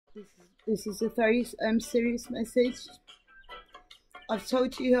This is a very serious message. I've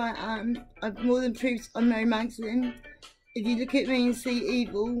told you who I am. I've more than proved I'm Mary Magdalene. If you look at me and see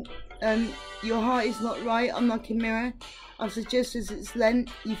evil, your heart is not right. I'm like a mirror. I suggest as it's Lent,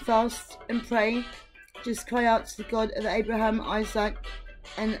 you fast and pray. Just cry out to the God of Abraham, Isaac,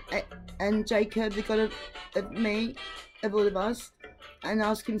 and Jacob, the God of me, of all of us, and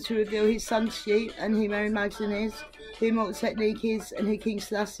ask him to reveal his son to you, and who Mary Magdalene is, who Immortal Technique is, and who King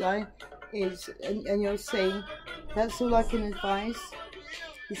Selassie is, and you'll see. That's all I can advise.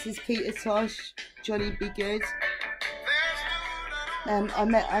 This is Peter Tosh, Johnny Be Good. I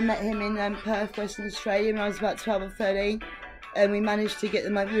met him in Perth, Western Australia, when I was about 12 or 13. And we managed to get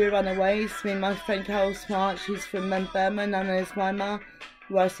them. We were runaways. Me and my friend Carol Smart, she's from Burma, known as Myanmar,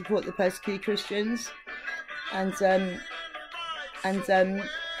 where I support the persecuted Christians. And I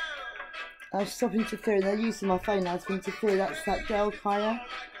was stopping to fear, and they're using my phone now to interfere. That's that girl, Kaya,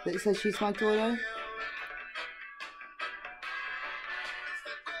 that says she's my daughter.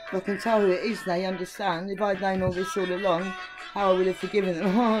 I can tell who it is now, you understand. If I'd known all this all along, how I would have forgiven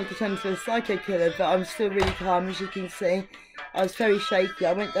them. Oh, I turned into a psycho killer, but I'm still really calm, as you can see. I was very shaky.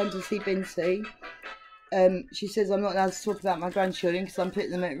 I went down to see Binti. She says I'm not allowed to talk about my grandchildren because I'm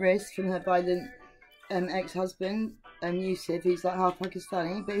putting them at risk from her violent ex-husband, Yusuf, who's like half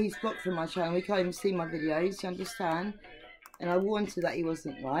Pakistani, but he's blocked from my channel. We can't even see my videos, you understand? And I warned her that he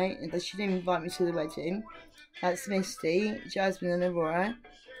wasn't right, and that she didn't invite me to the wedding. That's Misty, Jasmine and Aurora.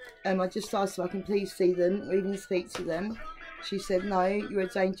 I just asked if I can please see them or even speak to them. She said, no, you're a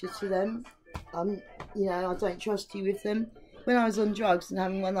danger to them. You know, I don't trust you with them. When I was on drugs and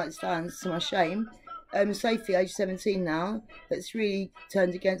having one night stands, to my shame, Sophie, age 17 now, that's really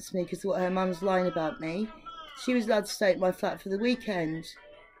turned against me because of what her mum's lying about me. She was allowed to stay at my flat for the weekend.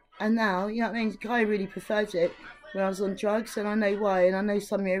 And now, you know what I mean, Guy really preferred it when I was on drugs, and I know why, and I know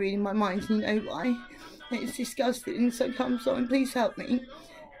some of you are reading my mind and you know why. It's disgusting, so come someone, please help me.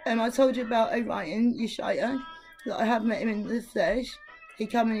 I told you about Orion, Yeshaya, that I have met him in the flesh. He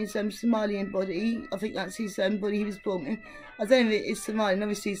came in his Somalian body. I think that's his body he was born in. I don't know if it is Somalian.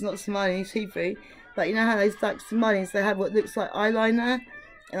 Obviously, he's not Somalian, he's Hebrew. But you know how those black Somalians, they have what looks like eyeliner?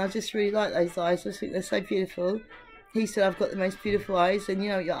 And I just really like those eyes. I just think they're so beautiful. He said I've got the most beautiful eyes. And you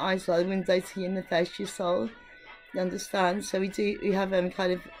know what your eyes are, the window to you in the flesh, your soul. You understand? So we have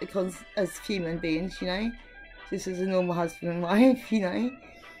kind of, as human beings, you know? Just as a normal husband and wife, you know?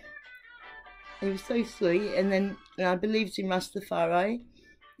 He was so sweet, and I believed in Rastafari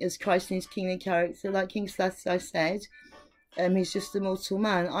as Christ in his kingly character. Like King Selassie said, he's just a mortal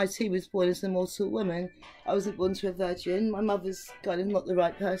man. I too was born as a mortal woman. I wasn't born to a virgin. My mother's kind of not the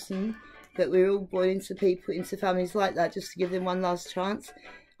right person, but we were all born into people, into families like that, just to give them one last chance.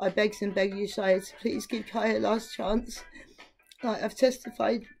 I begged and begged Yeshaya to please give Kaya a last chance. Like, I've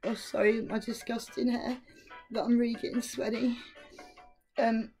testified, oh sorry, my disgusting hair, that I'm really getting sweaty.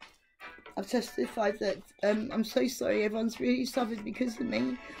 I've testified that I'm so sorry, everyone's really suffered because of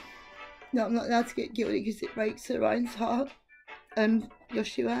me. No, I'm not allowed to get guilty because it breaks Orion's heart,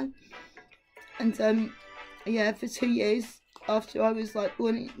 Joshua. And yeah, for 2 years after I was like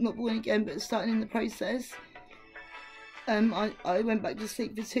not born again, but starting in the process, I went back to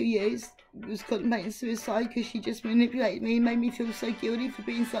sleep for 2 years. Was contemplating suicide because she just manipulated me and made me feel so guilty for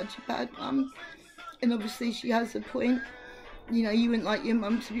being such a bad mum. And obviously she has a point. You know, you wouldn't like your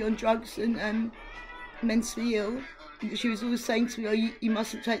mum to be on drugs and mentally ill. She was always saying to me, oh, you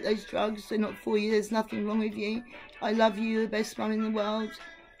mustn't take those drugs, they're not for you, there's nothing wrong with you. I love you, you're the best mum in the world.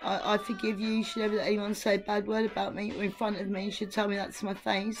 I forgive you. You should never let anyone say a bad word about me or in front of me. You should tell me that to my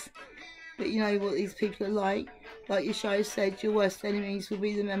face. But you know what these people are like. Like Yeshua said, your worst enemies will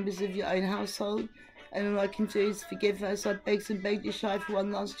be the members of your own household. And all I can do is forgive her. So I begged and begged Yeshua for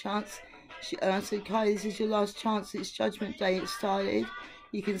one last chance. And I said, Kai, this is your last chance. It's Judgment Day. It started.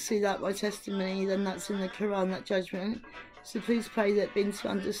 You can see that by testimony. Then that's in the Quran, that judgment. So please pray that Binti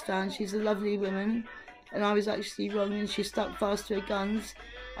understands. She's a lovely woman. And I was actually wrong, and she stuck fast to her guns.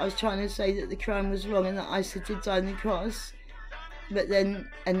 I was trying to say that the Quran was wrong and that Isa did die on the cross. But then,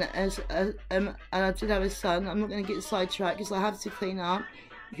 and I did have a son. I'm not going to get sidetracked because I have to clean up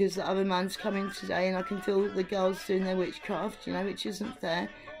because the other man's coming today, and I can feel the girls doing their witchcraft, you know, which isn't fair.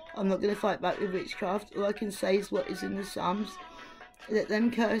 I'm not going to fight back with witchcraft. All I can say is what is in the Psalms. Let them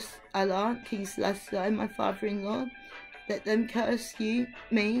curse Allah, King Selassie, my father-in-law. Let them curse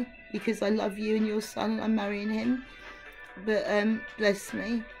me, because I love you and your son and I'm marrying him. But bless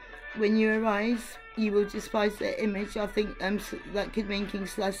me. When you arise, you will despise their image. I think that could mean King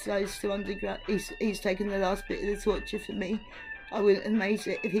Selassie is still underground. He's taken the last bit of the torture for me. I wouldn't have made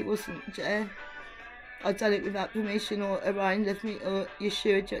it if he wasn't there. I've done it without permission, or Orion left me, or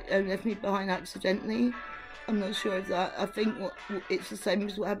Yeshua left me behind accidentally. I'm not sure of that. I think it's the same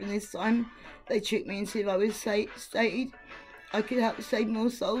as what happened this time. They tricked me into if I was stated I could help save more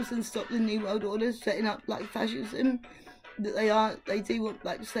souls and stop the New World Order setting up black fascism. That they do want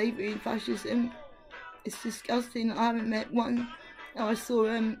black slavery and fascism. It's disgusting. I haven't met one. Oh, I saw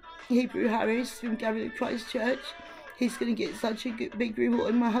Hebrew Harris from Gathering Christ Church. He's going to get such a big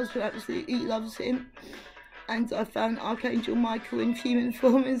reward. My husband absolutely loves him. And I found Archangel Michael in human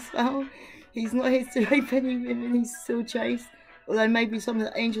form as well. He's not here to rape any women, he's still chaste. Although maybe some of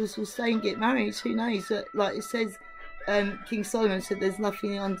the angels will stay and get married, who knows? Like it says, King Solomon said there's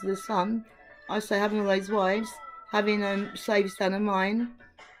nothing under the sun. I say having all those wives, having slaves down a mine.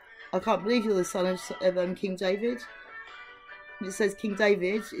 I can't believe you're the son of King David. It says King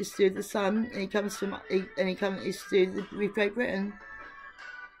David is through the sun, and he comes from, is through with Great Britain.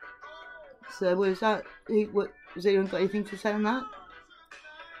 So what is that? Has anyone got anything to say on that?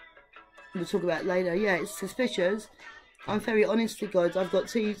 We'll talk about it later. Yeah, it's suspicious. I'm very honest to God. I've got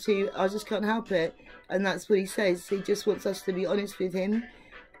two. I just can't help it, and that's what he says. He just wants us to be honest with him,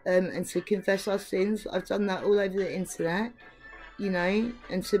 and to confess our sins. I've done that all over the internet, you know,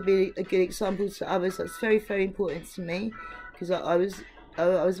 and to be a good example to others. That's very, very important to me, because I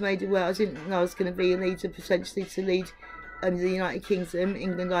was made aware. I didn't know I was going to be a leader, potentially to lead the United Kingdom,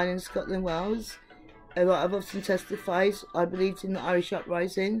 England, Ireland, Scotland, Wales. I've often testified. I believed in the Irish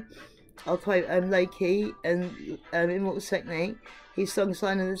uprising. I'll quote Loki and Immortal Technique. His song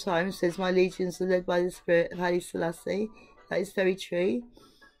Sign of the Times says, "My legions are led by the spirit of Haile Selassie." That is very true.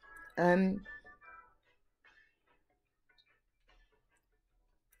 Oh,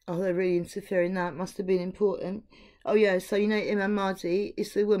 they're really interfering. That must have been important. Oh yeah, so you know Imam Mahdi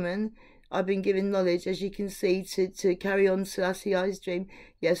is the woman I've been given knowledge, as you can see, to carry on Selassie I's dream.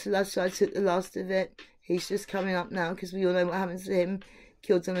 Yes, Selassie I took the last of it. He's just coming up now, because we all know what happens to him.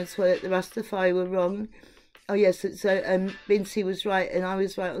 Killed on the toilet. The Rastafari were wrong. Oh yes, so Binti was right and I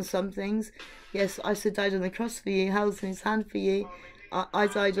was right on some things. Yes, Isa died on the cross for you, hell's in his hand for you. I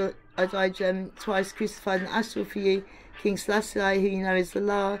died twice crucified and astral for you. King Selassie, who you know is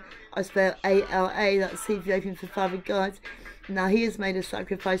Allah, I spell A-L-A, that's Ethiopian for Father God. Now he has made a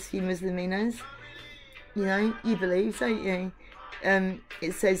sacrifice for you Musliminas. You know, you believe, don't you?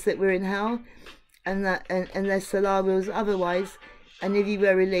 It says that we're in hell, and that unless Allah wills otherwise. And if you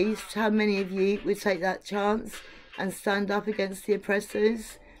were released, how many of you would take that chance and stand up against the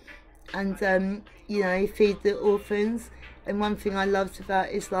oppressors and, you know, feed the orphans? And one thing I loved about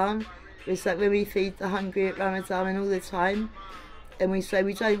Islam is that when we feed the hungry at Ramadan and all the time, and we say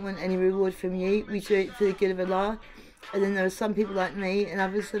we don't want any reward from you, we do it for the good of Allah. And then there are some people like me and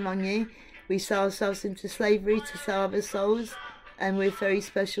others among you, we sell ourselves into slavery to sell other souls, and we're very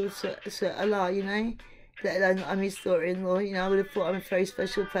special to Allah, you know? Let alone I'm his daughter-in-law, you know, I would have thought I'm a very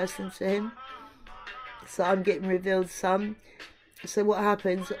special person to him. So I'm getting revealed some. So what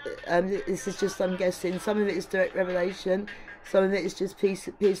happens, this is just, I'm guessing, some of it is direct revelation, some of it is just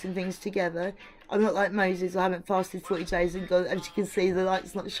piecing things together. I'm not like Moses, I haven't fasted 40 days and gone, as you can see the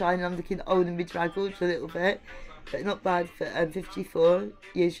light's not shining, I'm looking old and bedraggled a little bit. But not bad for 54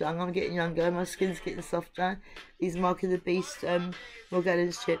 years young. I'm getting younger, my skin's getting softer. These Mark of the Beast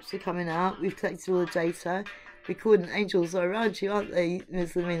Morgana's chips are coming out. We've collected all the data. Recording angels are around you, aren't they,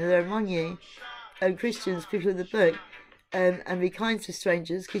 Muslimina? They're among you. Christians, people of the book. And be kind to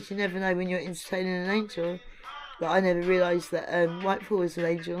strangers, because you never know when you're entertaining an angel. But I never realised that Whitefall was an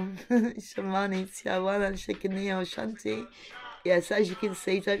angel. Shamani, Tiawana, Shikaniyo, Shanti. Yeah, so as you can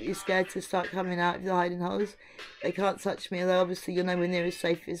see, don't be scared to start coming out of the hiding holes. They can't touch me, although obviously you're nowhere near as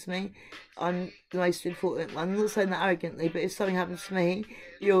safe as me. I'm the most important one. I'm not saying that arrogantly, but if something happens to me,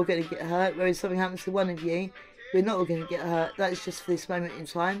 you're all going to get hurt. Whereas something happens to one of you, we're not all going to get hurt. That's just for this moment in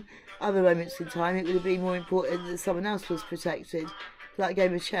time. Other moments in time, it would have been more important that someone else was protected. Like a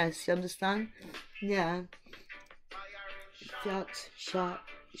game of chess, you understand? Yeah.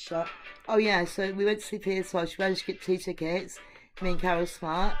 Shut. Oh yeah, so we went to see Peter Tosh. We managed to get 2 tickets. Me and Carol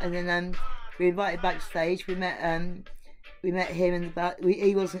Smart, and then we invited backstage. We met him in the back.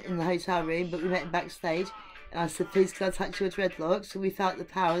 He wasn't in the hotel room, but we met him backstage. And I said, "Please, can I touch your dreadlocks?" So we felt the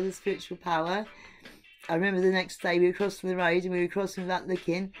power, the spiritual power. I remember the next day we were crossing the road, and we were crossing without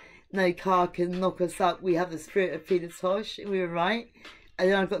looking. No car can knock us up. We have the spirit of Peter Tosh, and we were right.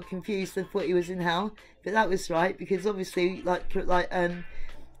 And then I got confused and thought he was in hell, but that was right, because obviously, like the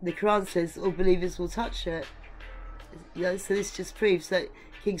Quran says, all believers will touch it. You know, so this just proves that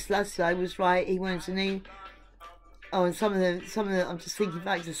King Selassie was right. He wanted to know. Oh, and some of the I'm just thinking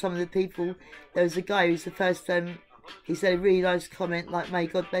back to some of the people. There was a guy who's the first he said a really nice comment like, "May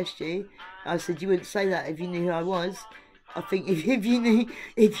God bless you." I said, "You wouldn't say that if you knew who I was." I think if you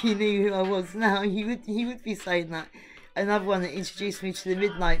knew who I was now, he would be saying that. Another one that introduced me to the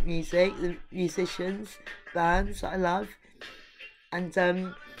midnight music, the musicians, bands that I love,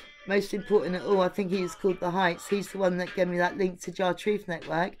 and most important at all, I think he was called The Heights. He's the one that gave me that link to Jar Truth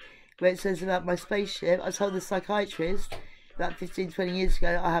Network, where it says about my spaceship. I told the psychiatrist about 15-20 years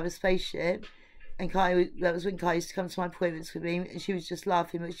ago I have a spaceship, and that was when Kai used to come to my appointments with me, and she was just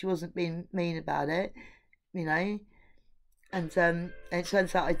laughing, but she wasn't being mean about it, you know. And it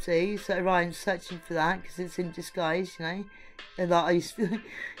turns out I do. So Ryan's searching for that because it's in disguise, you know. And like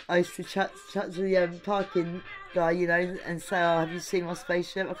I used to chat to the parking guy, you know, and say, "Oh, have you seen my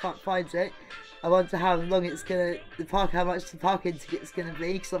spaceship? I can't find it. I wonder how long it's gonna how much the parking ticket's gonna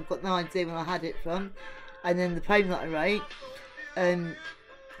be, because I've got no idea when I had it from." And then the poem that I wrote,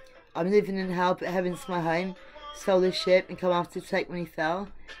 "I'm living in hell, but heaven's my home. Stole the ship and come after to take when he fell."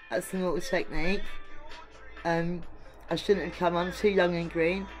 That's the mortal technique. I shouldn't have come, I'm too young and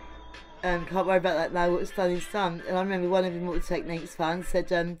green. Can't worry about that now, what's done is done. And I remember one of the Mortal Techniques fans said,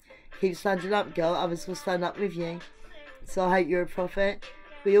 "Keep standing up, girl, others will stand up with you." So I hope you're a prophet.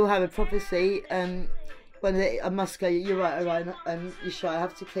 We all have a prophecy. I must go, you're right, Orion, you're shy, I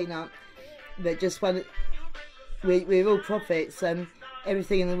have to clean up. But just we're all prophets.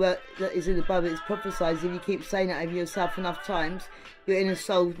 Everything in the world that is in the Bible is prophesied. If you keep saying it over yourself enough times, your inner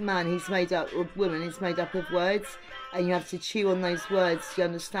soul man, he's made up, or woman, is made up of words. And you have to chew on those words to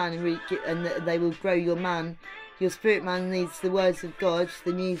understand, and they will grow your man. Your spirit man needs the words of God,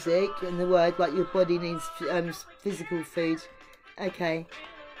 the music, and the word, like your body needs physical food. Okay,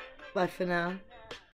 bye for now.